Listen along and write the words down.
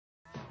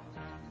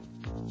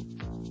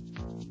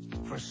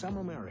some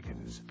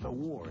Americans, the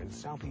war in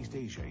Southeast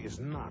Asia is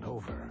not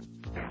over.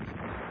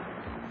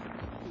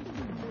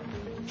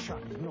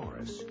 Chuck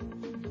Norris,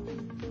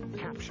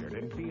 captured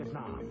in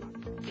Vietnam,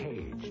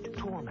 caged,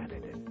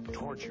 tormented,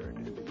 tortured.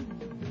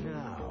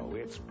 Now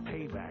it's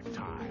payback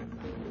time.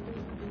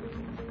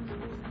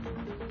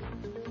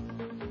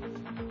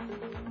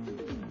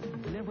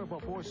 Never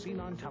before seen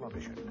on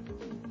television.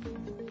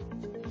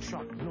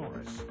 Chuck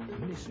Norris,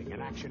 missing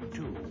in Action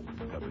 2,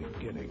 the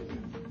beginning.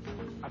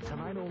 A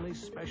tonight-only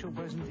special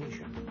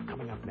presentation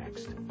coming up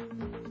next.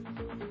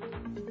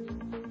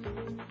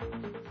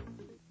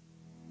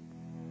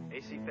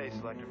 AC phase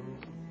selector.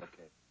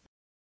 Okay.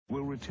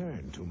 We'll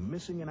return to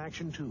Missing in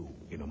Action 2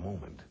 in a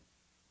moment.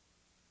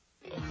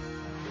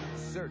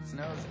 Certs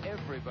knows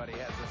everybody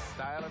has a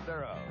style of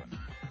their own.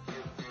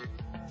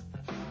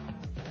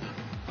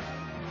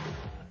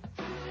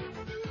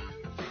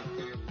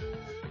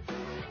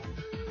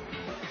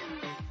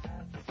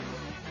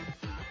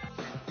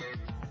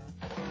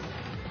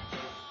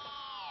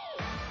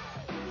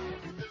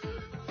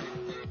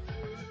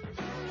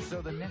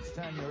 So the next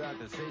time you're out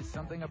to say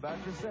something about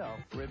yourself,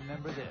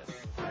 remember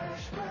this. And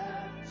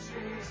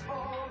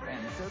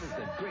so does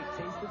the great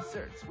taste of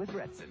Certs with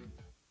Retsin.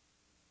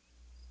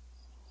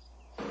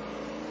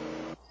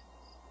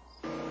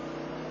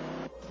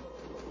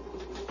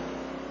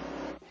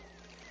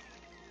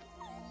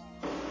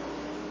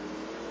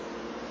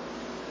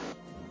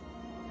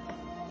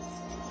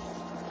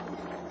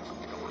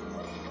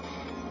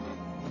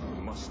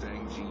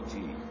 Mustang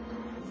GT,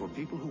 for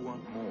people who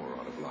want more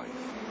out of life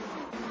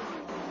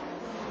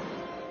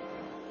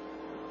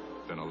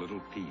than a little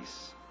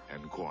peace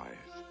and quiet.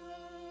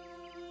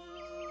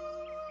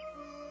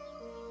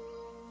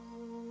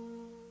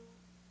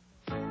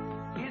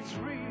 It's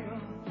real.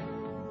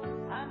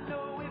 I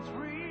know it's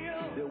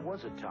real. There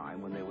was a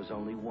time when there was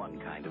only one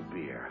kind of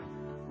beer.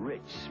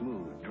 Rich,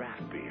 smooth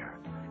draft beer.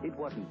 It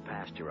wasn't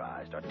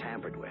pasteurized or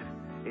tampered with.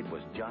 It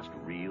was just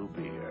real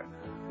beer.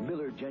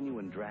 Miller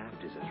Genuine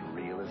Draft is as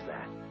real as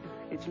that.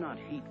 It's not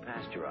heat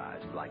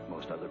pasteurized like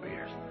most other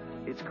beers.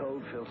 It's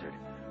cold filtered,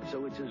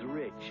 so it's as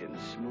rich and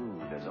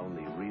smooth as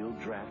only real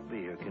draft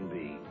beer can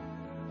be.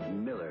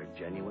 Miller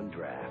Genuine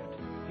Draft.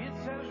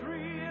 It's as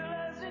real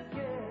as it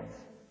gets.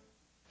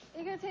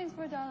 You got change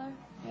for $1.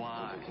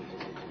 Why?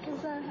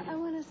 Because I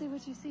want to see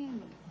what you see in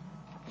me.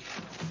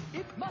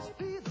 It must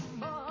be the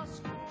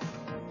Musk.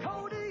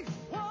 Cody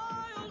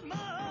Wild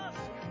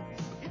Musk.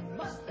 It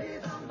must be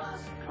the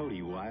Musk.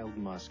 Cody Wild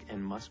Musk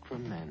and Musk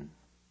from Mennen.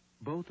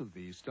 Both of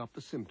these stop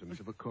the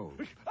symptoms of a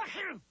cold.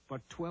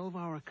 But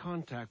 12-hour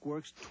Contac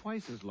works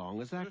twice as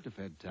long as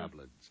Actifed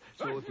tablets.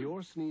 So if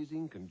you're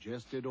sneezing,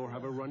 congested, or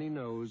have a runny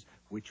nose,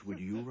 which would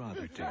you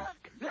rather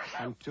take?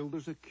 Until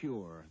there's a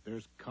cure,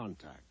 there's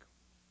Contac.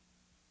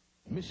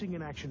 Missing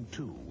in Action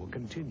 2 will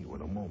continue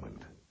in a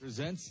moment.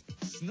 Presents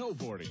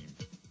snowboarding.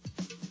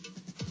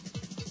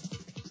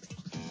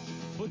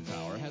 Foot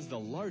Power has the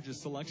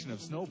largest selection of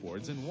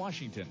snowboards in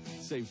Washington.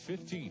 Save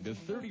 15 to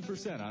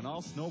 30% on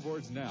all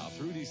snowboards now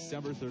through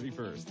December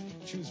 31st.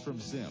 Choose from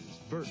Sims,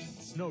 Burton,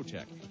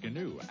 SnowTech,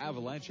 Canoe,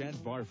 Avalanche,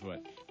 and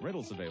Barfoot.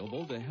 Rentals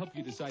available to help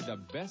you decide the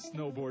best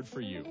snowboard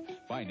for you.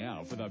 Buy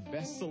now for the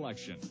best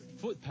selection.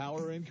 Foot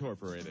Power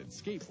Incorporated,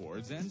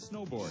 skateboards and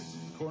snowboards.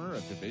 Corner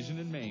of Division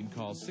and Main.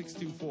 Call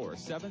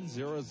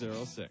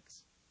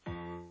 624-7006.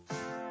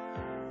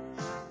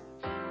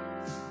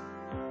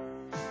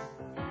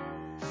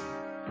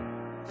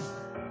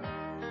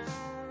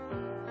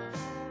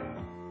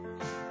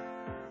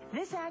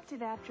 This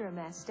active after a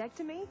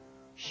mastectomy?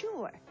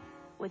 Sure.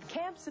 With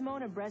Camp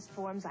Amoena breast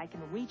forms, I can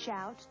reach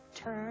out,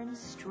 turn,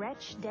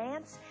 stretch,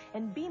 dance,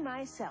 and be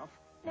myself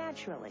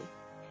naturally.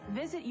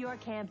 Visit your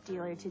camp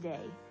dealer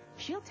today.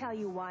 She'll tell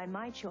you why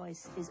my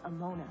choice is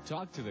Amoena.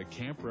 Talk to the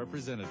camp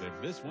representative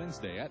this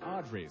Wednesday at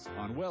Audrey's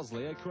on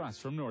Wellesley across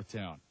from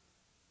Northtown.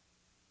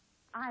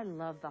 I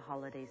love the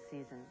holiday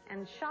season,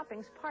 and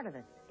shopping's part of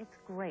it. It's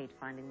great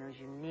finding those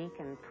unique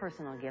and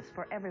personal gifts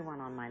for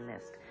everyone on my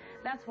list.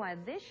 That's why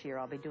this year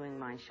I'll be doing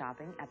my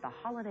shopping at the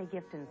Holiday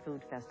Gift and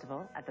Food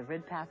Festival at the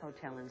Ridpath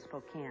Hotel in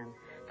Spokane.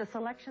 The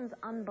selection's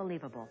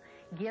unbelievable.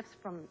 Gifts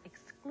from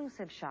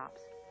exclusive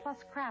shops,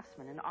 plus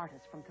craftsmen and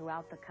artists from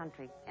throughout the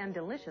country, and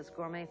delicious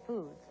gourmet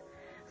foods.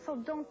 So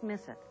don't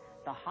miss it.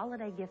 The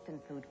Holiday Gift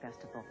and Food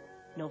Festival.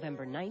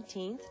 November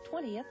 19th,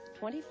 20th,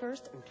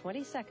 21st, and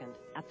 22nd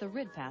at the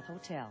Ridpath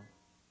Hotel.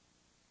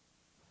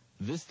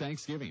 This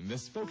Thanksgiving, the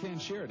Spokane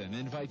Sheraton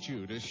invites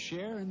you to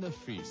share in the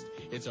feast.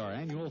 It's our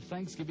annual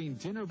Thanksgiving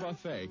dinner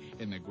buffet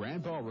in the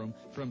Grand Ballroom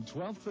from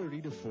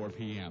 12:30 to 4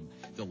 p.m.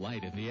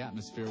 Delight in the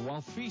atmosphere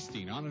while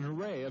feasting on an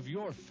array of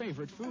your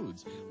favorite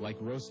foods, like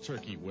roast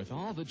turkey with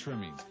all the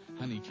trimmings,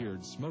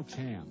 honey-cured smoked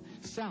ham,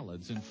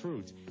 salads and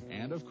fruit,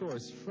 and, of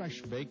course,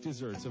 fresh baked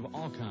desserts of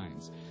all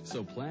kinds.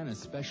 So plan a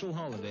special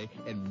holiday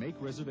and make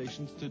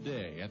reservations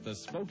today at the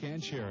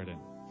Spokane Sheraton.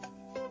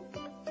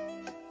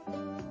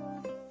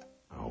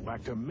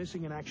 Back to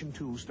Missing in Action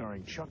 2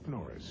 starring Chuck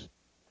Norris.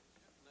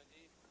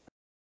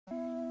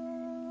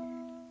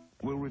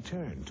 We'll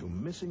return to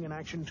Missing in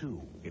Action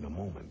 2 in a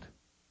moment.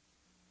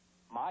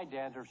 My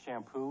dandruff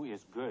shampoo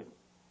is good.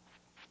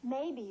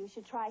 Maybe you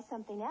should try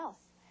something else.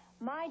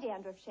 My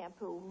dandruff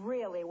shampoo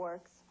really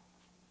works.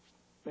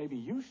 Maybe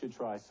you should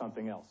try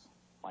something else,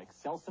 like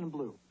Selsun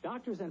Blue.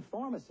 Doctors and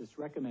pharmacists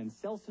recommend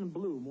Selsun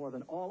Blue more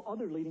than all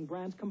other leading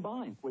brands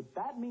combined. What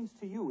that means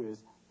to you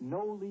is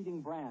no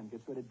leading brand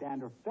gets rid of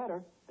dandruff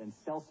better than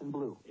Selsun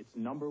Blue. It's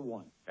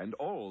 #1. And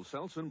all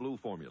Selsun Blue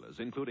formulas,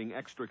 including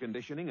extra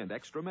conditioning and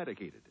extra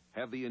medicated,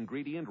 have the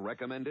ingredient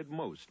recommended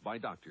most by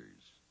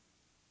doctors.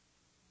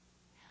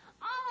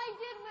 All I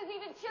did was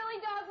eat a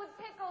chili dog with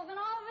pickles, and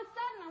all of a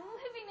sudden I'm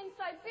living in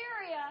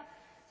Siberia.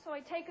 So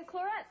I take a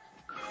Clorets.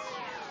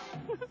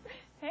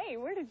 Hey,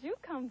 where did you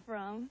come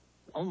from?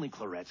 Only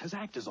Clorets has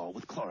Actazole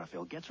with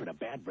chlorophyll. Gets rid of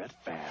bad breath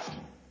fast.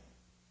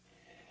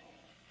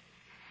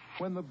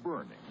 When the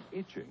burning,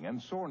 itching,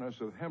 and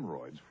soreness of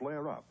hemorrhoids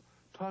flare up,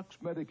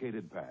 Tux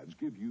medicated pads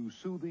give you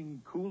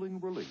soothing, cooling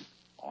relief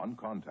on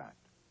contact.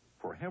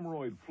 For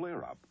hemorrhoid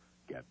flare-up,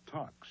 get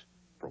Tux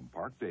from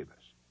Park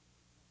Davis.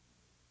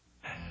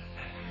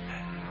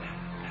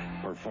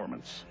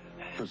 Performance.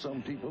 For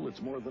some people,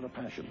 it's more than a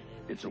passion.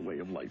 It's a way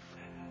of life.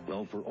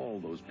 Well, for all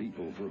those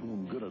people for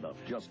whom good enough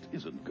just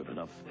isn't good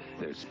enough,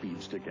 there's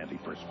Speed Stick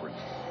Antiperspirant.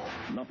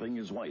 Nothing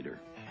is wider.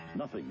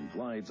 Nothing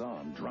glides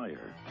on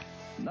drier.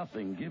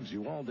 Nothing gives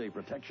you all-day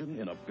protection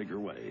in a bigger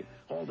way.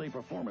 All-day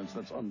performance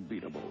that's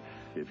unbeatable.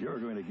 If you're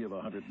going to give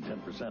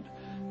 110%,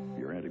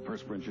 your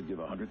antiperspirant should give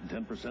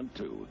 110%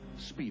 too.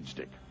 Speed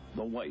Stick,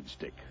 the white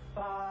stick.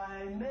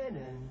 By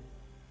Mennen.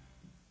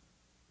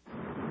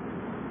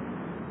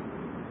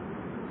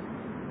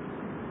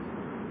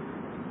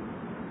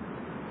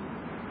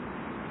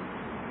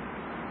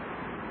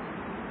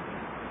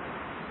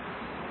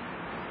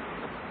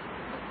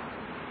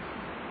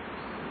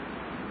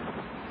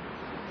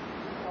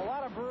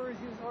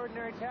 Use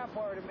ordinary tap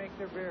water to make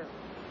their beer.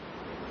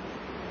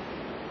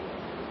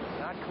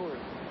 Not Coors.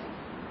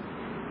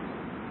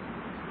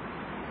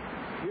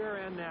 Pure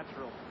and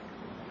natural.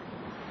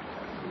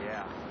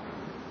 Yeah.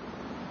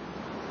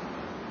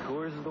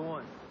 Coors is the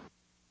one.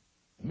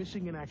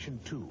 Missing in Action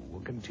 2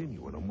 will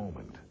continue in a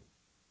moment.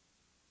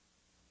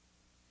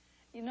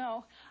 You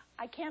know,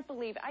 I can't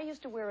believe I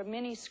used to wear a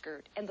mini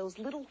skirt and those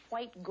little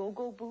white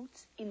go-go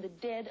boots in the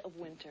dead of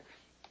winter.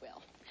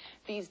 Well,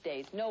 these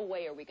days, no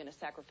way are we going to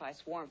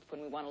sacrifice warmth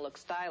when we want to look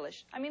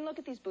stylish. I mean, look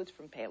at these boots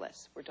from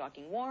Payless. We're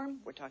talking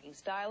warm, we're talking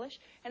stylish,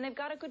 and they've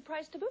got a good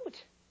price to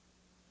boot.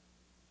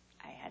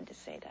 I had to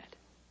say that.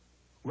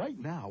 Right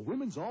now,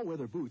 women's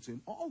all-weather boots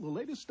in all the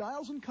latest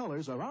styles and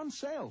colors are on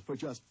sale for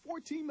just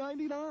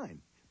 $14.99.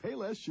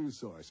 Payless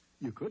ShoeSource.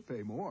 You could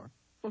pay more,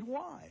 but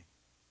why?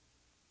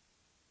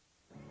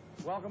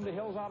 Welcome to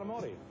Hills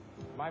Automotive.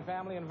 My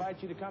family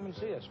invites you to come and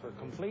see us for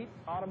complete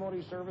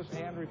automotive service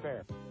and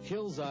repair.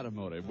 Hills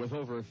Automotive, with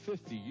over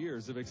 50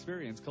 years of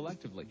experience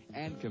collectively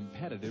and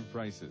competitive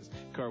prices.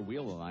 Car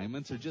wheel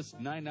alignments are just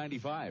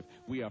 $9.95.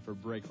 We offer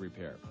brake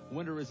repair,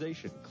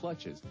 winterization,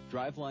 clutches,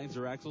 drive lines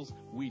or axles.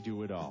 We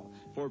do it all.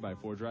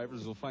 4x4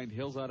 drivers will find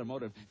Hills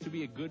Automotive to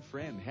be a good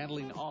friend,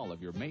 handling all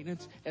of your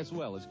maintenance as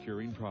well as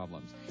curing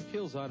problems.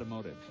 Hills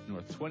Automotive,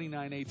 North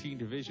 2918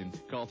 Division.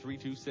 Call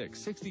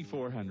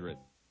 326-6400.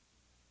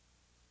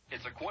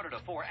 It's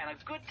 3:45, and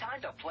a good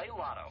time to play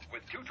Lotto.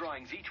 With 2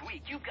 drawings each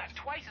week, you've got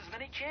twice as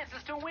many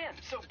chances to win.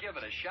 So give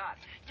it a shot.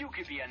 You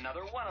could be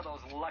another one of those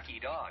lucky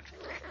dogs.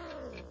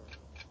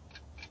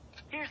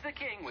 Here's the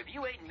king with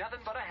You Ain't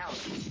Nothing But a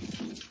House.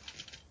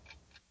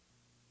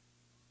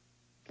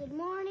 Good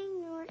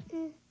morning,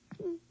 Norton.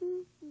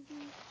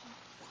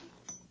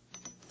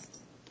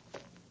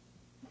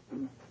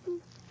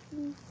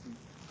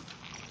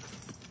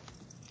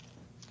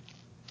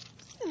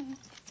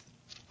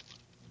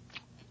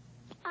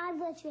 I'd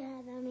let you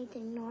have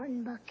anything,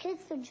 Norton, but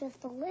kicks are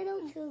just a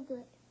little too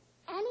good.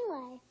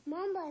 Anyway,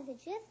 Mom buys it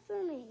just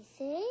for me,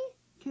 see?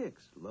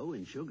 Kicks, low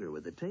in sugar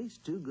with a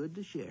taste too good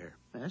to share.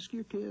 Ask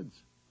your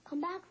kids.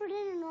 Come back for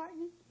dinner,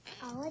 Norton.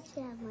 I'll let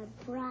you have my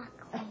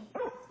broccoli.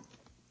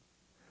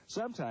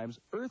 Sometimes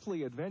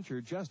earthly adventure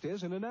just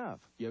isn't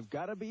enough. You've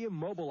got to be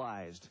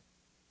immobilized,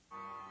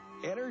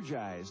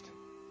 energized,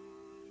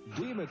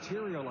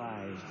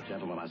 dematerialized.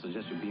 Gentlemen, I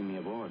suggest you beam me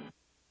aboard.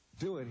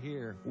 Do it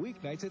here,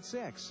 weeknights at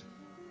 6.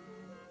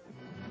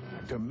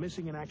 To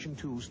Missing in Action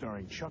 2,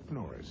 starring Chuck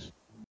Norris.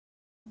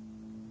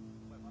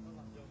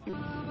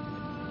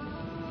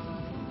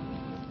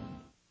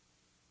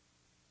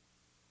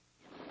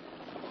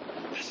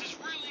 This is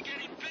really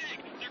getting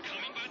big. They're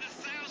coming by the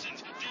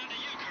thousands. Down to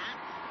you, Kurt.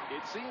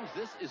 It seems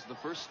this is the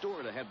first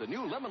store to have the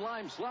new lemon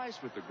lime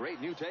slice with the great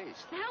new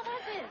taste. How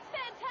was it?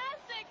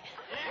 Fantastic!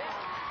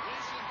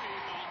 Listen,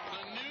 people,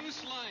 the new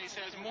slice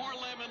has more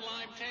lemon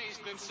lime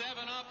taste than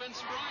 7-Up and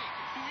Sprite.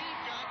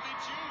 We've got the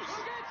juice.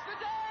 Who gets the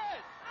dance?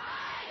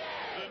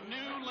 The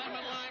new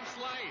lemon lime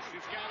slice.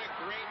 It's got a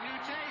great new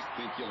taste.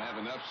 Think you'll have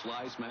enough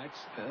slice, Max?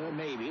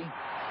 Maybe.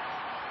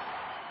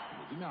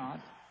 Maybe not.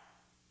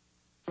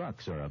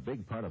 Trucks are a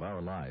big part of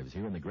our lives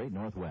here in the great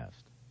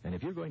Northwest. And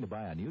if you're going to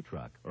buy a new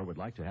truck or would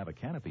like to have a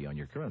canopy on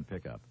your current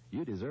pickup,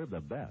 you deserve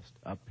the best,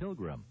 a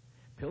Pilgrim.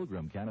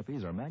 Pilgrim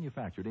canopies are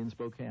manufactured in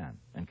Spokane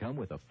and come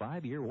with a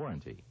 5-year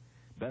warranty.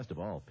 Best of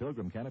all,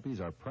 Pilgrim canopies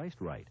are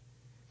priced right.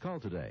 Call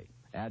today.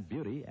 Add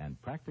beauty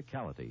and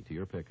practicality to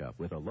your pickup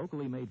with a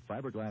locally made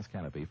fiberglass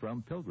canopy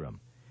from Pilgrim.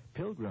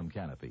 Pilgrim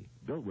canopy,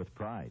 built with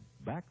pride,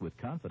 backed with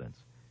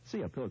confidence.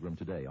 See a Pilgrim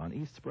today on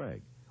East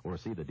Sprague or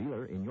see the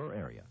dealer in your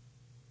area.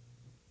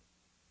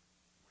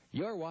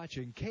 You're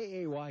watching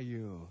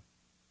KAYU.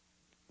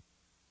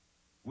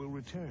 We'll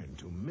return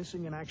to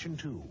Missing in Action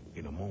 2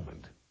 in a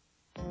moment.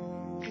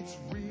 It's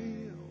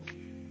real.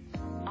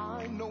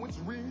 I know it's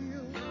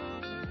real.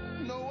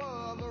 No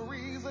other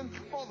reason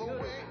for the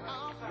way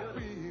I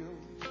feel.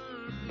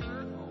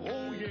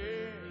 Oh, yeah.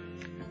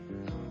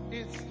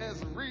 It's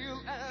as real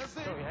as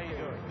it Cody, how you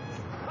doing?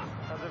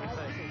 How's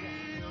everything?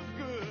 feels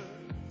good.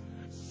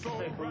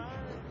 So right.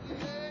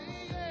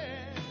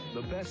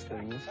 The best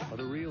things are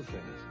the real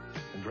things.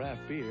 And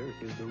draft beer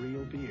is the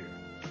real beer.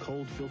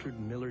 Cold filtered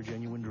Miller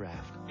Genuine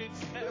Draft.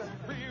 It's as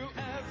real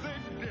as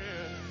it gets.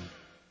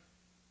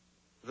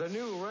 The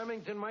new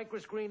Remington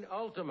Microscreen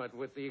Ultimate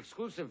with the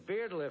exclusive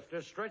beard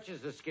lifter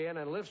stretches the skin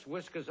and lifts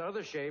whiskers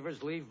other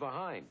shavers leave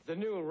behind. The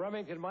new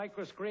Remington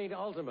Microscreen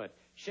Ultimate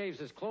shaves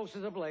as close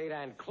as a blade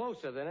and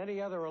closer than any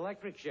other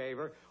electric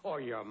shaver or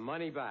your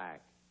money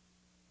back.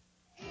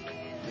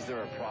 Is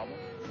there a problem?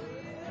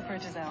 The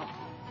fridge is out.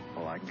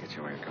 Well, I can get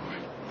you where you're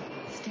going.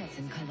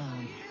 Stetson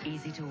Cologne.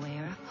 Easy to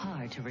wear,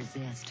 hard to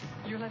resist.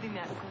 You're letting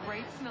that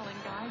great-smelling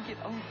guy get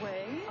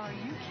away? Are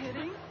you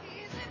kidding?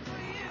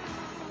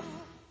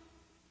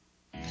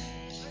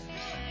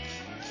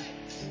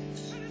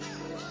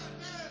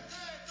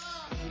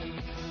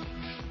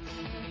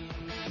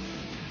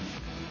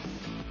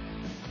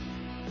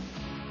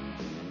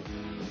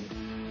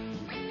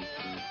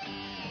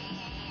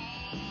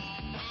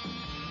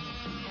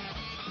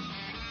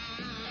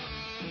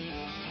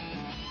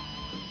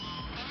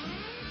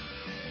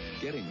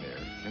 Getting there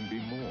can be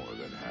more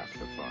than half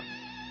the fun.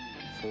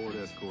 Ford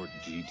Escort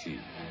GT.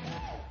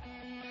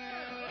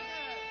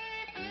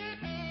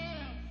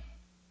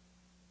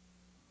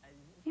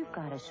 You've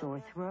got a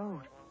sore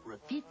throat.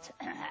 Repeat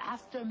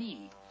after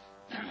me.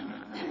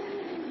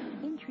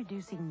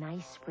 Introducing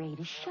Nice Spray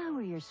to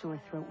shower your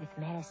sore throat with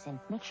medicine.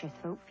 Makes your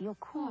throat feel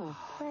cool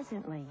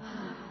pleasantly.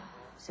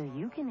 So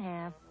you can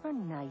have a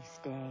nice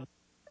day.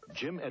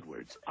 Jim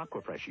Edwards,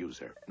 Aquafresh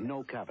user.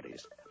 No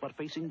cavities, but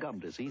facing gum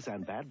disease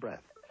and bad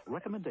breath.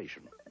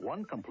 Recommendation,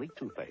 one complete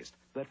toothpaste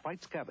that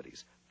fights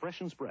cavities,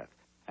 freshens breath,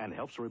 and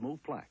helps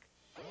remove plaque.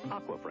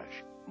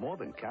 Aquafresh, more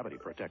than cavity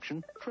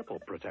protection, triple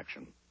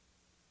protection.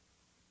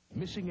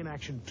 Missing in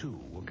Action 2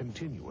 will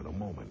continue in a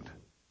moment.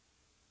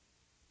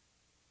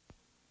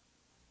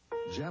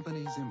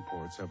 Japanese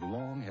imports have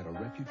long had a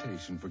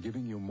reputation for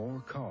giving you more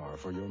car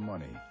for your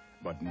money.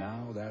 But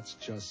now that's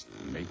just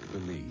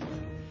make-believe.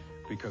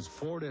 Because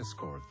Ford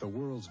Escort, the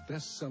world's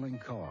best-selling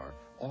car,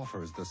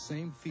 offers the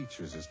same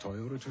features as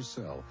Toyota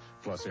Tercel,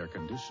 plus air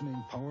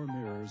conditioning, power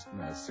mirrors,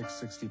 and a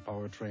 660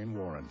 powertrain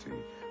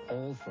warranty,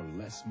 all for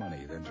less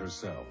money than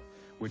Tercel,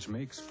 which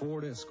makes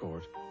Ford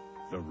Escort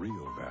the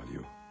real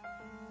value.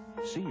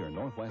 See your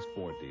Northwest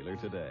Ford dealer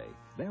today.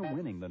 They're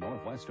winning the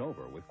Northwest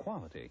over with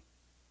quality.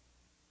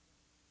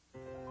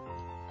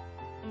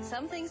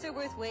 Some things are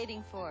worth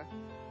waiting for.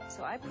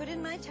 So I put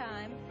in my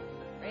time,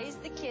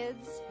 raised the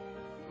kids,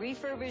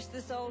 refurbished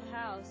this old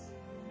house.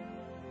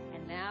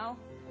 And now,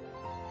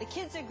 the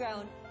kids are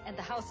grown, and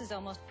the house is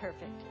almost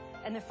perfect.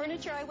 And the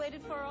furniture I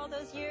waited for all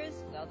those years,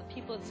 well, the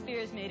people at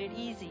Spears made it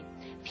easy.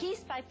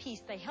 Piece by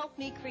piece, they helped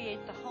me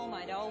create the home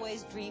I'd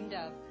always dreamed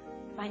of.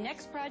 My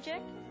next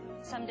project,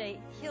 someday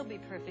he'll be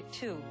perfect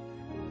too.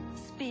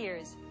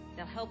 Spears,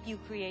 they'll help you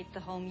create the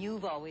home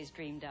you've always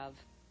dreamed of.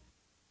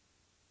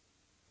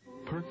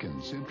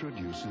 Perkins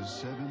introduces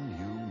 7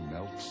 new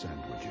melt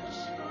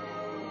sandwiches.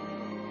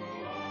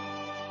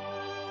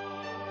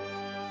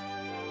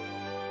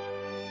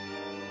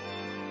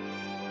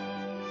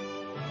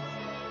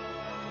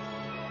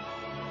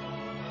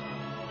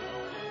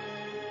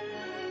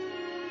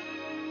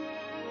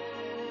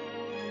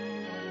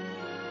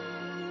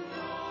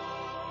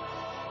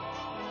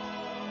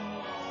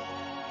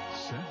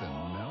 Seven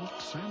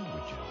melt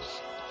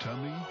sandwiches.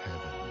 Tummy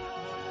heaven.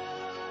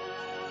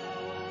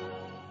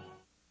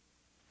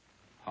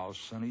 How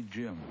Sunny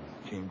Jim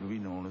came to be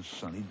known as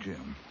Sunny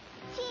Jim.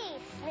 Gee,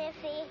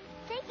 Sniffy,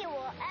 think it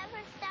will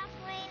ever stop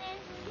raining?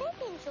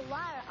 Maybe in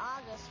July or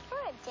August for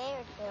a day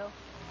or two.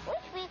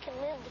 Wish we could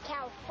move to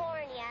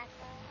California.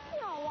 You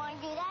don't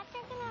want to do that.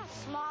 They're going to have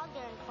smog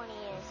there in 20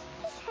 years.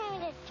 Just hand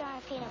me this jar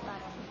of peanut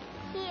butter.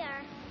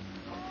 Here.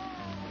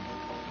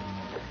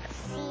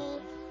 See?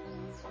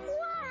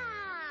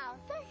 Wow!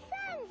 The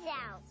sun's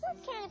out. What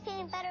kind of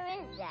peanut butter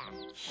is that?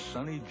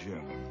 Sunny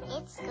Jim.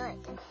 It's good.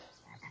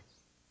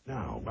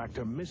 Now, back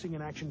to Missing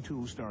in Action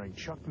 2 starring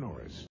Chuck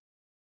Norris.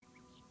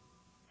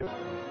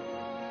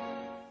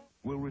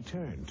 We'll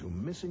return to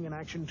Missing in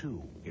Action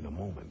 2 in a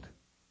moment.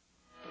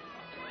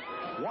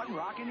 One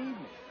rockin'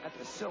 evening at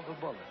the Silver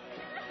Bullet.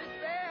 This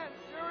band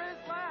sure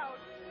is loud.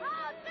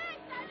 Oh,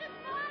 thanks. I just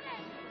bought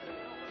it.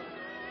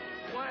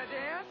 Want to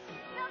dance?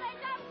 No, they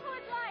got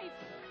Coors Light.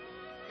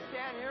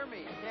 can't hear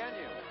me, can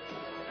you?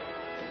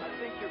 I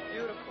think you're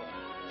beautiful.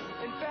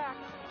 In fact,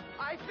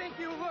 I think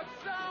you look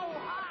so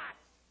hot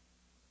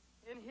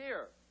in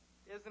here,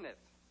 isn't it?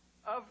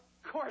 Of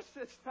course,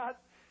 it's not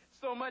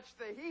so much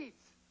the heat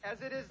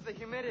as it is the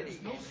humidity.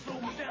 No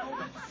slowing down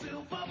with the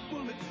silver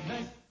bullet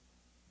tonight.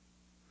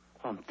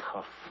 I'm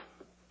tough.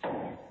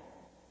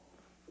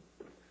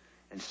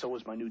 And so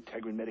is my new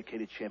Tegrin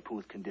medicated shampoo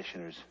with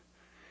conditioners.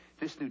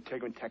 This new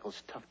Tegrin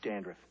tackles tough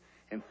dandruff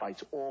and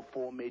fights all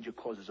 4 major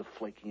causes of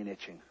flaking and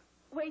itching.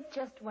 Wait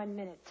just 1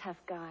 minute,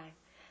 tough guy.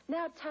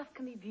 Now tough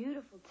can be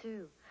beautiful,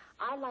 too.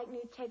 I like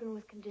new Tegrin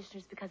with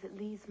conditioners because it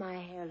leaves my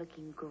hair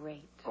looking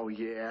great. Oh,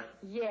 yeah?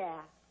 Yeah.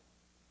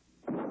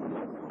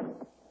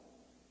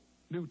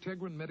 New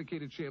Tegrin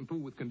medicated shampoo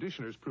with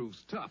conditioners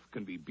proves tough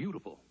can be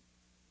beautiful.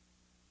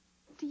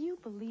 Do you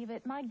believe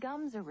it? My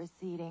gums are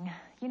receding.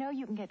 You know,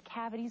 you can get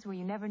cavities where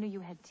you never knew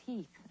you had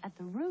teeth, at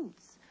the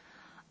roots.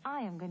 I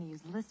am going to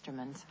use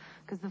Listermans,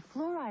 because the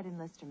fluoride in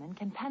Listerman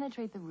can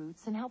penetrate the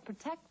roots and help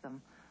protect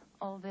them.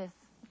 All this,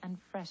 and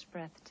fresh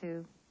breath,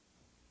 too.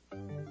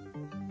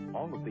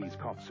 All of these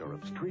cough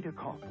syrups treat a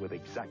cough with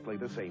exactly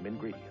the same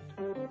ingredient.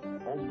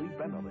 Only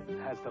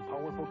Benelin has the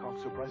powerful cough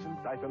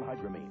suppressant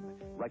diphenhydramine,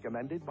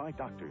 recommended by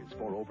doctors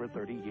for over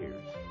 30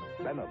 years.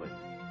 Benelin,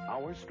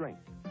 our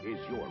strength is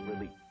your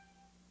relief.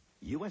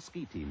 U.S.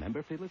 Ski Team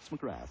member Felix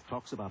McGrath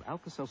talks about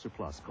Alka-Seltzer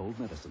Plus cold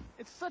medicine.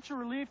 It's such a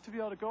relief to be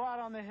able to go out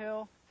on the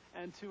hill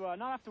and to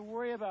not have to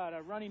worry about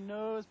a runny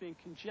nose, being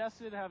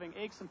congested, having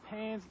aches and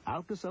pains.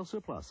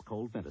 Alka-Seltzer Plus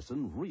cold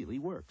medicine really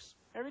works.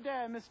 Every day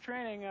I miss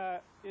training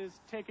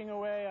is taking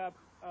away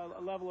a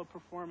level of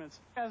performance.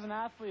 As an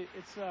athlete,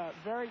 it's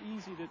very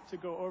easy to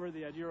go over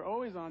the edge. You're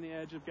always on the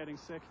edge of getting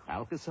sick.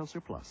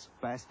 Alka-Seltzer Plus,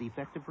 fast,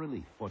 effective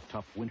relief for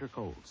tough winter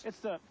colds. It's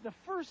the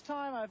first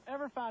time I've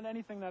ever found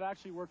anything that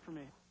actually worked for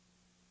me.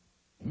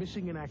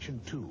 Missing in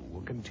Action 2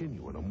 will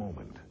continue in a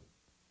moment.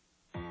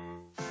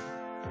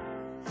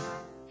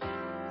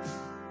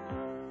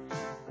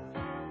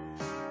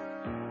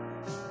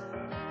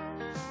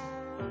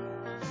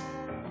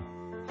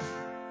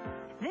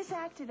 This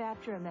active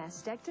after a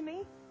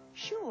mastectomy?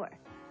 Sure.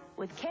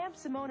 With Camp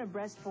Amoena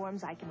breast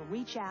forms, I can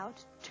reach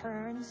out,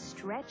 turn,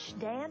 stretch,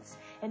 dance,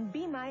 and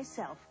be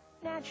myself,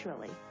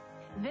 naturally.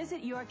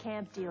 Visit your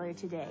camp dealer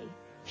today.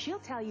 She'll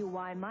tell you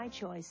why my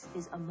choice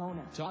is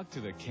Amoena. Talk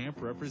to the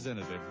camp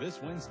representative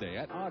this Wednesday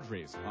at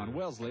Audrey's on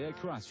Wellesley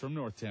across from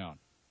Northtown.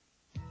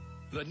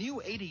 The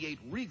new 88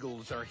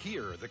 Regals are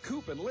here, the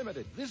Coupe and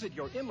Limited. Visit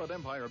your Inland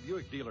Empire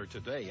Buick dealer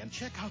today and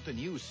check out the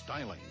new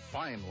styling,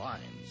 fine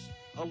lines.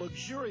 A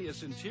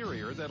luxurious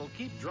interior that'll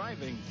keep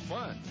driving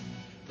fun.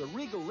 The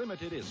Regal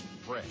Limited is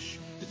fresh.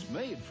 It's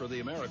made for the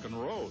American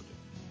road.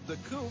 The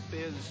Coupe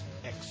is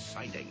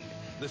exciting.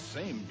 The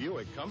same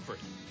Buick comfort.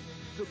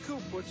 The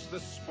Coupe puts the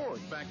sport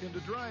back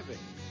into driving.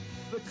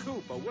 The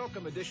Coupe, a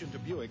welcome addition to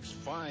Buick's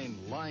fine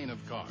line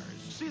of cars.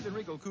 See the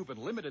Regal Coupe and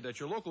Limited at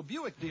your local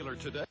Buick dealer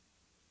today.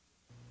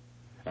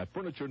 At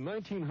Furniture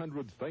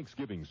 1900's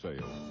Thanksgiving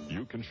sale,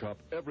 you can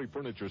shop every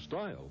furniture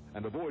style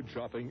and avoid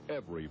shopping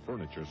every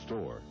furniture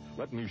store.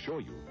 Let me show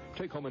you.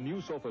 Take home a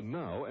new sofa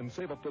now and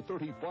save up to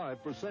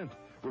 35%.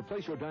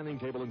 Replace your dining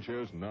table and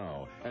chairs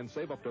now and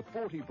save up to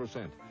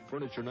 40%.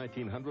 Furniture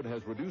 1900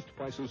 has reduced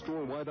prices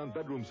store-wide on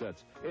bedroom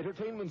sets,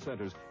 entertainment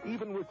centers,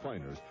 even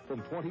recliners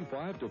from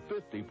 25 to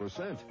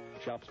 50%.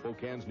 Shop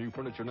Spokane's new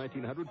Furniture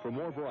 1900 for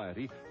more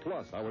variety,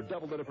 plus our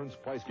double the difference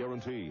price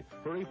guarantee.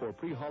 Hurry for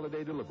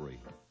pre-holiday delivery.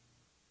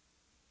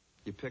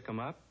 You pick them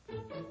up,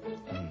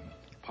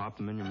 pop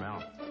them in your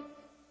mouth.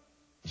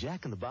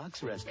 Jack in the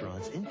Box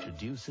Restaurants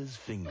introduces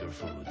finger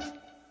foods.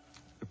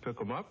 You pick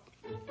them up,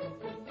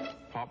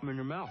 pop them in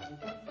your mouth.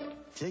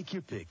 Take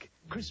your pick.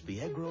 Crispy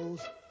egg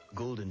rolls,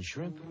 golden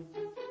shrimp,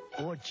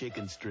 or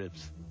chicken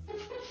strips.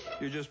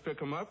 You just pick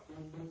them up,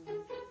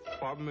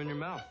 pop them in your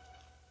mouth.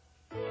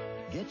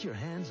 Get your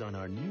hands on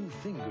our new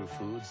finger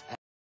foods at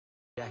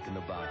Jack in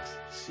the Box.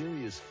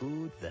 Serious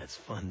food that's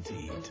fun to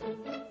eat.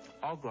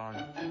 All gone.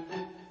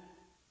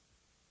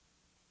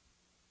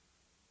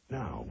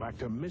 Now, back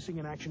to Missing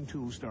in Action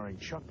 2 starring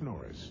Chuck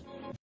Norris.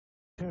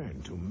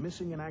 Turn to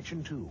Missing in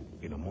Action 2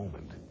 in a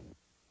moment.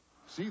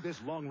 See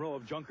this long row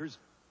of junkers?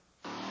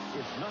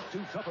 It's not too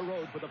tough a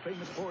road for the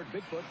famous Ford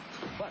Bigfoot,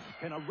 but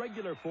can a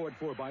regular Ford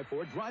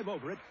 4x4 drive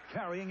over it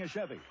carrying a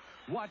Chevy?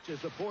 Watch as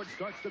the Ford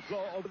starts to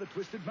claw over the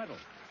twisted metal.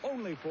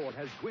 Only Ford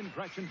has twin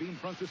traction beam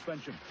front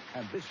suspension,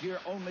 and this year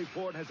only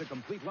Ford has a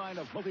complete line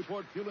of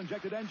multi-port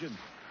fuel-injected engines.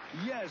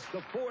 Yes, the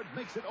Ford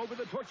makes it over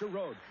the torture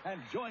road and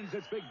joins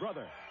its big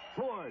brother.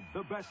 Ford,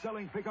 the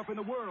best-selling pickup in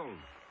the world.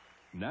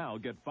 Now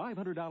get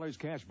 $500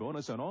 cash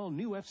bonus on all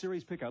new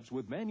F-Series pickups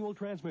with manual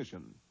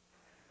transmission.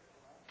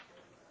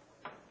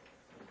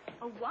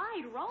 A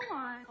wide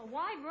roll-on. A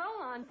wide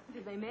roll-on.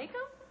 Did they make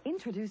them?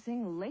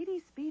 Introducing Lady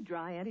Speed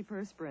Dry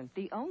Antiperspirant,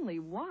 the only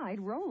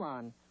wide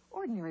roll-on.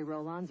 Ordinary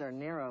roll-ons are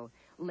narrow.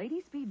 Lady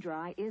Speed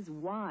Dry is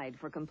wide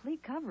for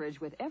complete coverage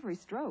with every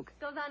stroke.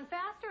 Goes on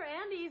faster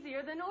and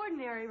easier than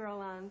ordinary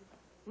roll-ons.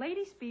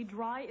 Lady Speed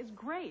Dry is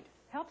great.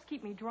 Helps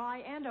keep me dry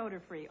and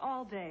odor-free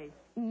all day.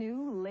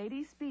 New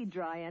Lady Speed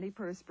Dry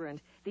Antiperspirant,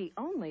 the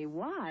only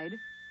wide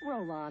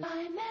roll-on.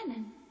 By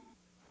Mennen.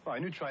 Oh, I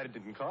knew Trident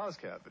didn't cause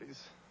cavities,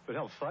 but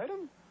help fight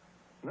them?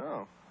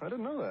 No, I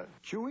didn't know that.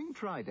 Chewing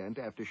Trident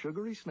after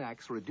sugary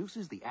snacks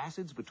reduces the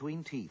acids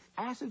between teeth.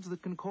 Acids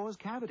that can cause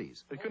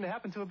cavities. It couldn't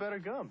happen to a better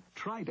gum.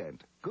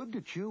 Trident. Good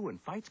to chew and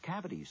fights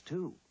cavities,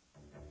 too.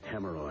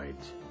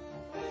 Hemorrhoids.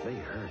 They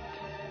hurt,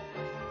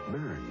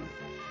 burn,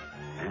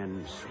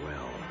 and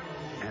swell.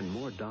 And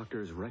more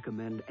doctors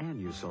recommend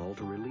Anusol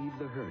to relieve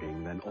the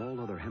hurting than all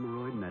other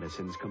hemorrhoid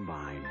medicines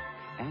combined.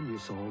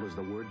 Anusol is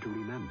the word to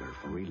remember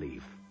for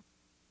relief.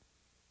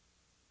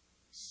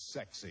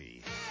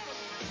 Sexy.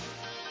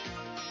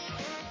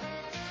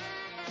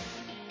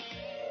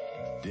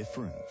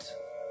 Different.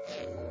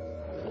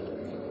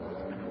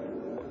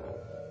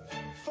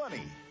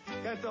 Funny.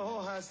 Got the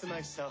whole house to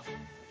myself.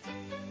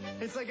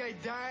 It's like I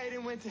died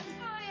and went to... Oh,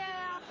 yeah.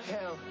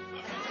 hell.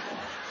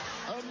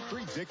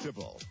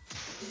 Unpredictable.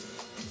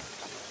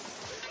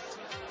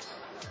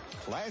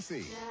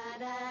 Classy.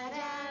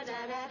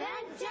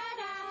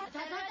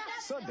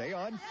 Sunday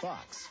on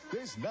Fox.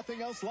 There's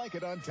nothing else like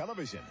it on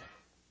television.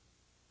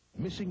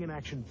 Missing in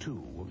Action 2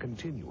 will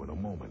continue in a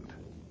moment.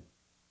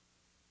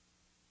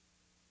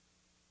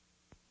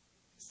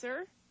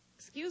 Sir,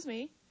 excuse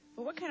me,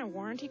 but what kind of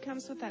warranty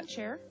comes with that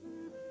chair?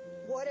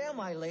 What am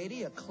I,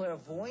 lady? A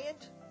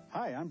clairvoyant?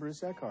 Hi, I'm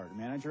Bruce Eckhart,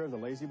 manager of the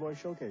Lazy Boy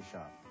Showcase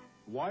Shop.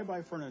 Why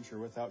buy furniture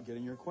without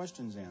getting your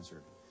questions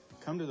answered?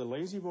 Come to the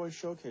Lazy Boy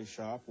Showcase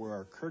Shop where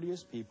our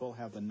courteous people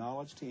have the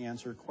knowledge to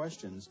answer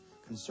questions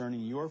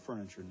concerning your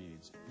furniture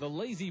needs. The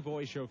Lazy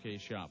Boy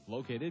Showcase Shop,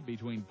 located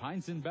between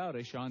Pines and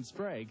Bowdish on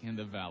Sprague in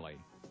the Valley.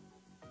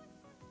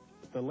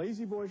 The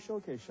Lazy Boy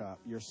Showcase Shop,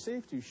 your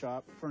safety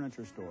shop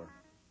furniture store.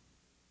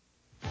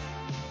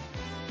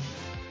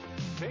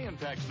 Pay and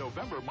Tax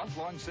November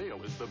month-long sale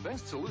is the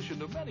best solution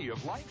to many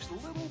of life's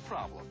little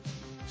problems.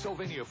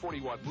 Sylvania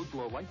 40-watt mood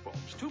glow light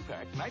bulbs,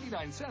 2-pack,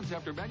 99 cents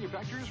after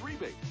manufacturer's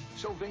rebate.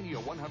 Sylvania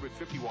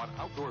 150-watt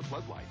outdoor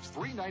floodlights,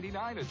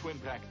 $3.99 a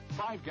twin-pack.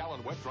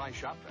 5-gallon wet-dry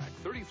shop vac,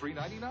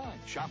 $33.99.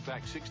 Shop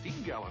vac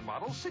 16-gallon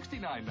model,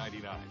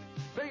 $69.99.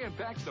 Pay and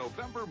Tax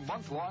November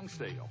month-long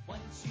sale.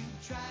 Once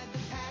you've tried the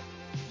pack,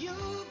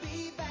 you'll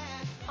be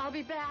back. I'll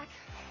be back.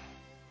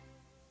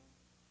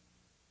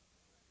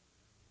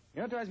 You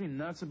know what drives me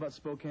nuts about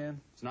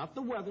Spokane? It's not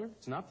the weather,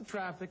 it's not the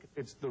traffic,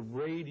 it's the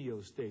radio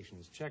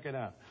stations. Check it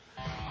out.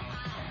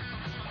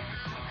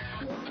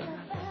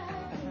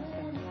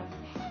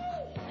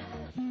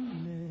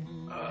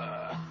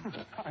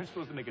 I'm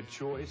supposed to make a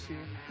choice here?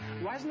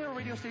 Why isn't there a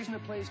radio station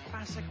that plays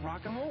classic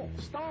rock and roll?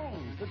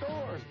 Stones, The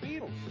Doors,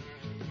 Beatles.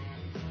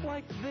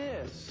 Like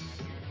this.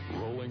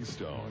 Rolling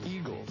Stone,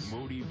 Eagles,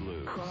 Moody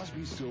Blues,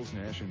 Crosby, Stills,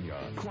 Nash &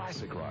 Young,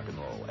 classic rock and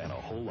roll, and a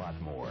whole lot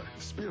more.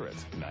 Spirit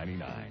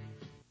 99.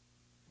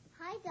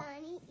 Hi,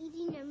 Donnie.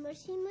 Eating a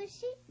mushy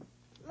mushy?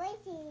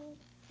 Mushy.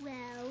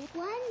 Well,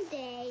 one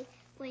day,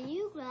 when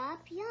you grow up,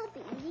 you'll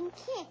be eating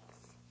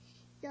Kicks.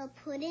 You'll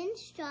put in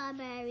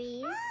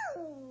strawberries.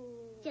 Oh.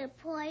 You'll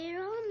pour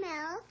your own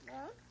milk.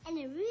 Oh. And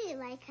I really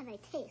like how they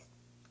taste.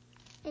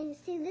 And you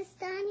see this,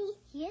 Donnie?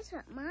 Here's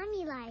what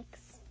Mommy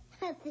likes.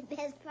 But the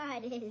best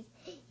part is,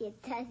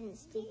 it doesn't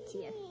stick to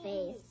your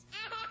face.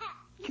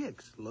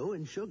 Kicks, low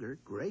in sugar,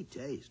 great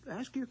taste.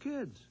 Ask your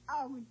kids.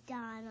 Oh,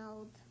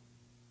 Donald.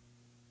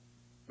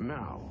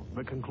 Now,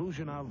 the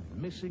conclusion of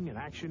Missing in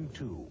Action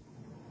 2.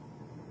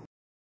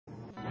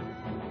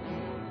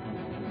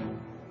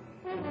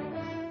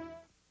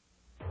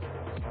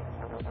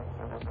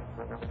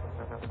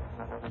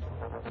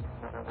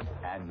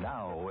 And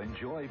now,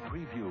 enjoy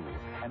Preview,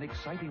 an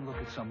exciting look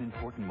at some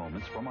important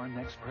moments from our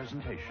next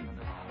presentation.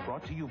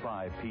 Brought to you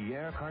by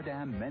Pierre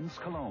Cardin Men's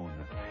Cologne.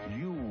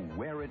 You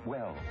wear it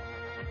well.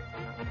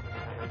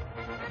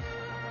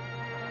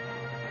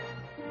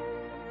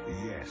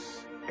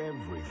 Yes,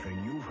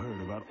 everything you've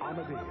heard about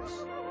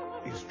Amadeus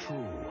is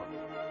true.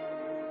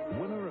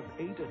 Winner of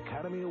 8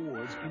 Academy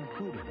Awards,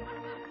 including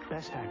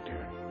Best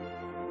Actor,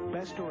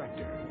 Best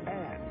Director,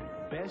 and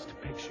Best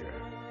Picture.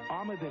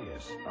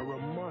 Amadeus, a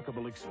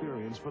remarkable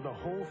experience for the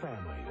whole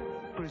family.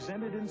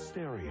 Presented in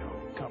stereo,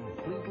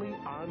 completely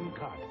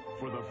uncut,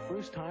 for the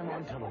first time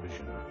on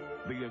television.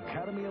 The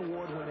Academy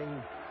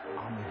Award-winning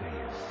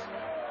Amadeus.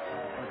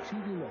 A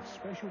TVNet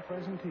special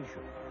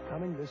presentation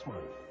coming this month.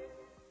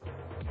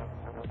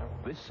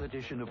 This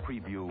edition of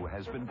Preview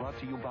has been brought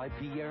to you by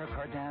Pierre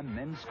Cardin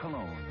Men's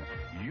Cologne.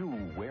 You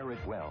wear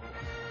it well.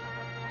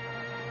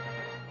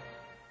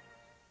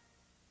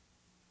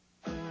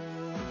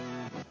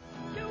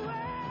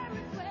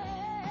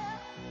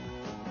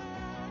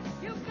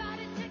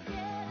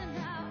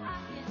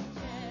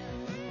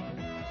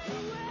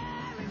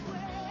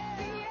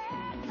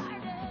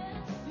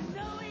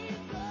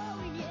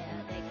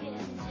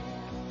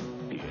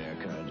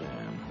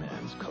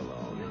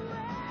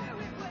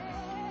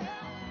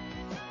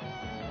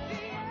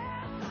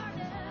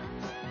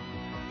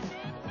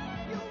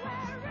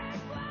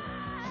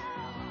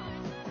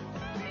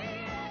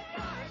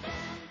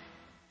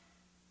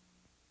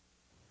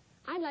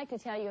 I'd like to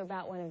tell you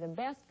about one of the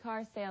best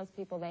car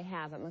salespeople they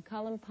have at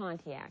McCullum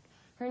Pontiac.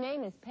 Her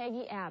name is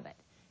Peggy Abbott.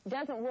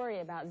 Doesn't worry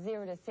about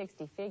 0 to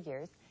 60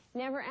 figures.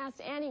 Never asked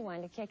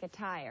anyone to kick a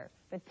tire,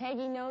 but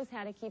Peggy knows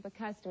how to keep a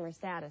customer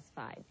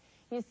satisfied.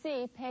 You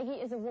see, Peggy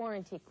is a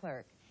warranty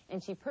clerk,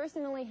 and she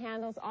personally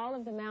handles all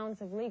of the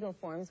mounds of legal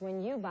forms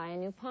when you buy a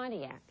new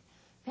Pontiac.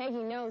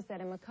 Peggy knows that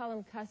a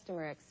McCullum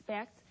customer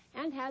expects,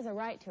 and has a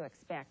right to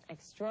expect,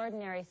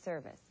 extraordinary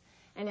service.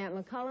 And at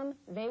McCullum,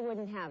 they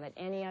wouldn't have it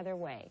any other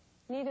way.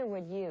 Neither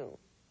would you.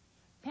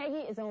 Peggy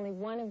is only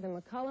one of the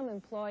McCullum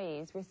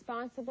employees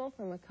responsible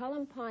for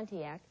McCullum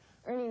Pontiac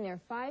earning their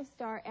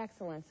 5-Star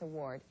Excellence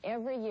Award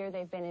every year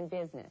they've been in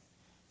business.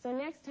 So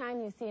next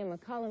time you see a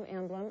McCullum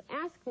emblem,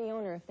 ask the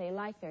owner if they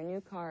like their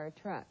new car or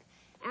truck.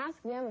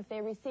 Ask them if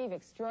they receive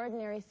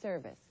extraordinary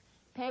service.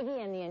 Peggy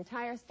and the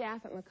entire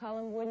staff at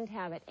McCullum wouldn't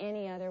have it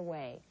any other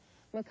way.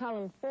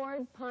 McCullum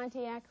Ford,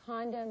 Pontiac,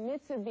 Honda,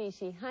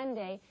 Mitsubishi,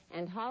 Hyundai,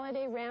 and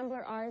Holiday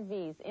Rambler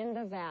RVs in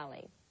the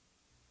Valley.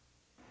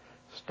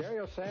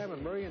 Stereo Sam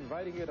and Murray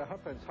inviting you to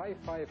Huffman's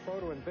Hi-Fi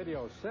Photo and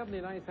Video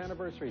 79th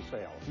Anniversary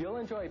Sale. You'll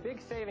enjoy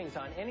big savings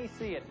on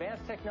NEC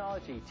Advanced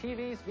Technology,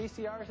 TVs,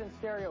 VCRs, and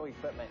stereo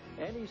equipment.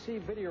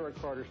 NEC video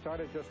recorder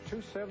start at just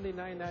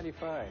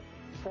 $279.95.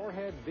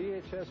 4-head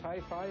VHS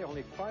Hi-Fi,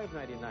 only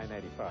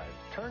 $599.95.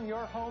 Turn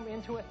your home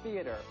into a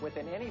theater with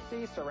an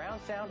NEC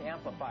surround sound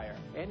amplifier.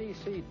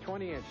 NEC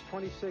 20-inch,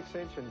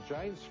 26-inch, and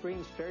giant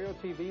screen stereo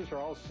TVs are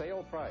all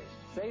sale price.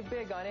 Save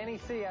big on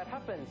NEC at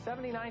Huffman's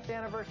 79th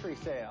Anniversary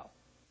Sale.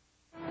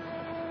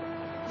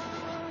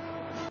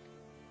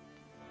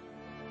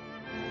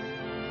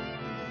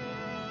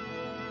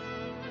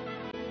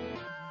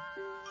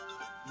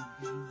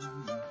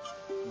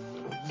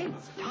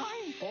 It's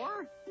time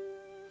for...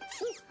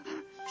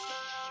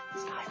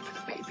 It's time for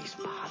the baby's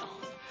bottle.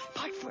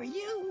 But for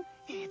you,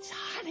 it's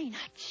Honey Nut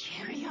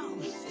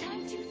Cheerios. It's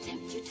time to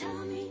tempt your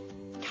tummy.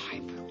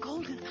 Time for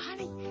golden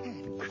honey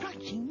and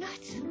crunchy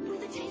nuts.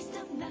 With a taste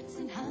of nuts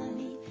and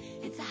honey,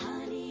 it's a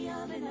honey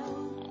of an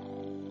O.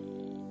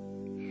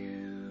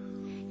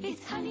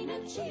 It's Honey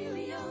Nut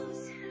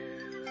Cheerios.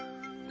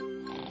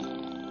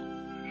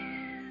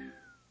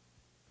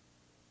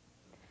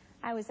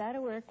 I was out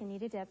of work and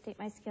needed to update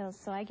my skills,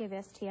 so I gave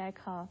STI a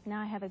call.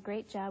 Now I have a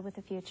great job with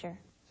a future.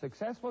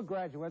 Successful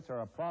graduates are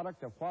a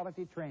product of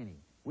quality training.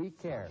 We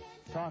care.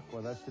 Talk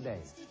with us today.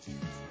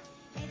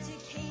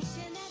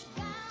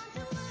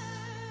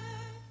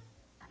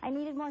 I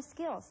needed more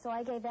skills, so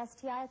I gave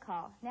STI a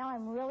call. Now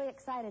I'm really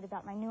excited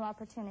about my new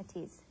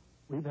opportunities.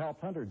 We've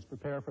helped hundreds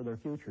prepare for their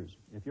futures.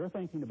 If you're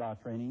thinking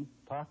about training,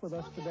 talk with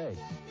us today.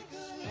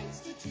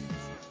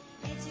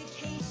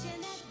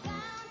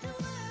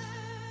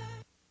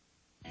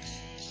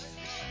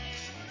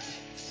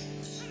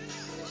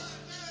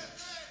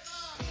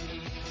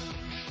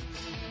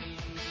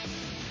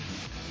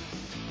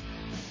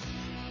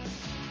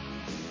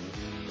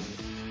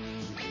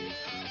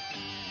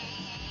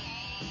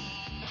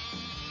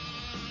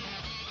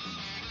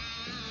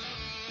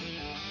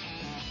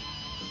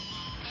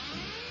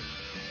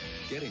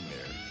 Getting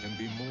there can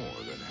be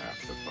more than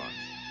half the fun.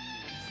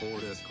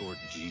 Ford Escort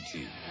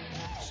GT.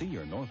 See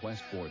your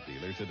Northwest Ford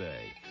dealer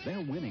today. They're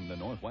winning the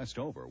Northwest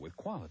over with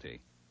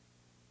quality.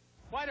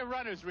 Why do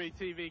runners read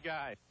TV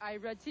Guide? I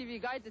read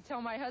TV Guide to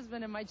tell my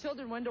husband and my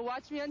children when to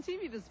watch me on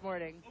TV this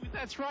morning. Oh,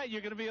 that's right. You're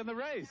going to be in the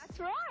race.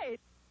 That's right.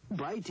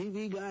 Buy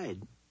TV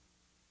Guide.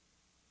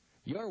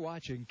 You're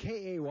watching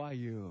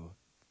KAYU.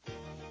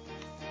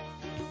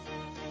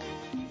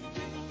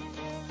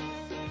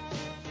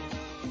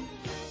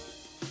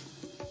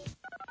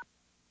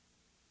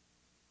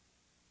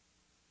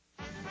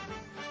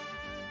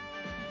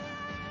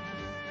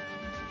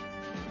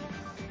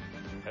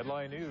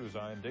 Headline News,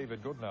 I'm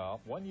David Goodnow.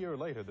 1 year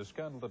later, the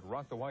scandal that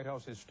rocked the White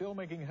House is still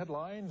making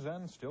headlines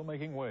and still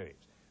making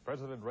waves.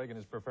 President Reagan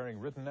is preparing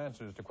written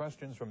answers to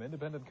questions from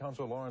independent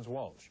counsel Lawrence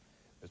Walsh.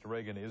 Mr.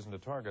 Reagan isn't a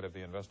target of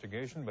the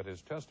investigation, but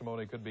his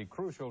testimony could be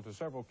crucial to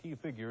several key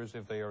figures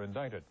if they are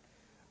indicted.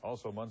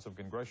 Also, months of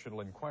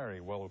congressional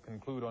inquiry will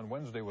conclude on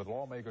Wednesday with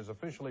lawmakers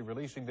officially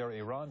releasing their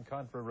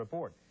Iran-Contra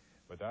report.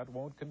 But that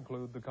won't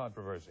conclude the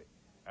controversy.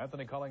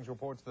 Anthony Collings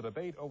reports the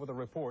debate over the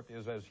report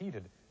is as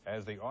heated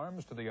as the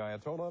arms to the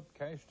Ayatollah,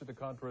 cash to the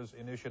Contras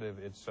initiative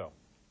itself.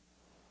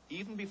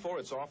 Even before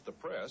it's off the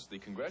press, the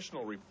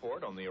congressional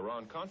report on the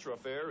Iran-Contra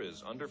affair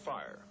is under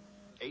fire.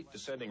 8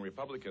 dissenting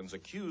Republicans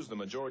accuse the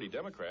majority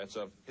Democrats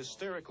of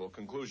hysterical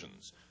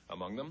conclusions.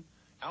 Among them,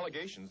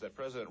 allegations that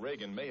President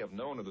Reagan may have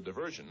known of the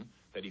diversion,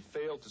 that he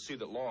failed to see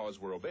that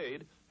laws were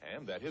obeyed,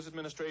 and that his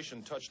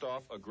administration touched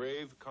off a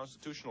grave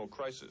constitutional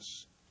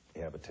crisis.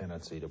 They have a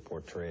tendency to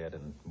portray it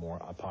in more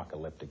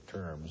apocalyptic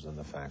terms than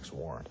the facts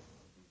warrant.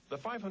 The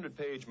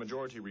 500-page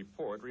majority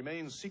report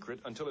remains secret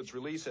until its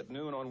release at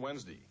noon on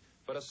Wednesday,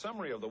 but a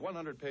summary of the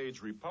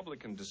 100-page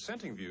Republican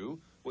dissenting view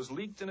was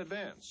leaked in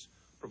advance,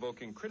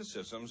 provoking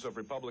criticisms of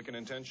Republican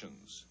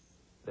intentions.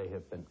 They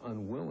have been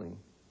unwilling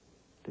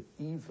to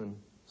even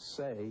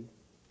say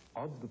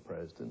of the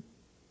president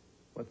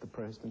what the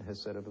president has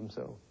said of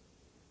himself,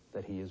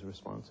 that he is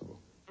responsible.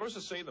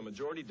 Sources say the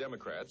majority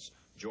Democrats,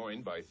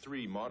 joined by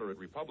 3 moderate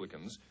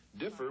Republicans,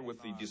 differ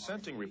with the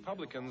dissenting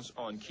Republicans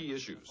on key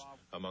issues.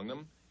 Among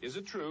them, is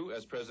it true,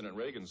 as President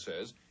Reagan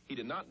says, he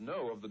did not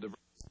know of the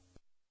diversity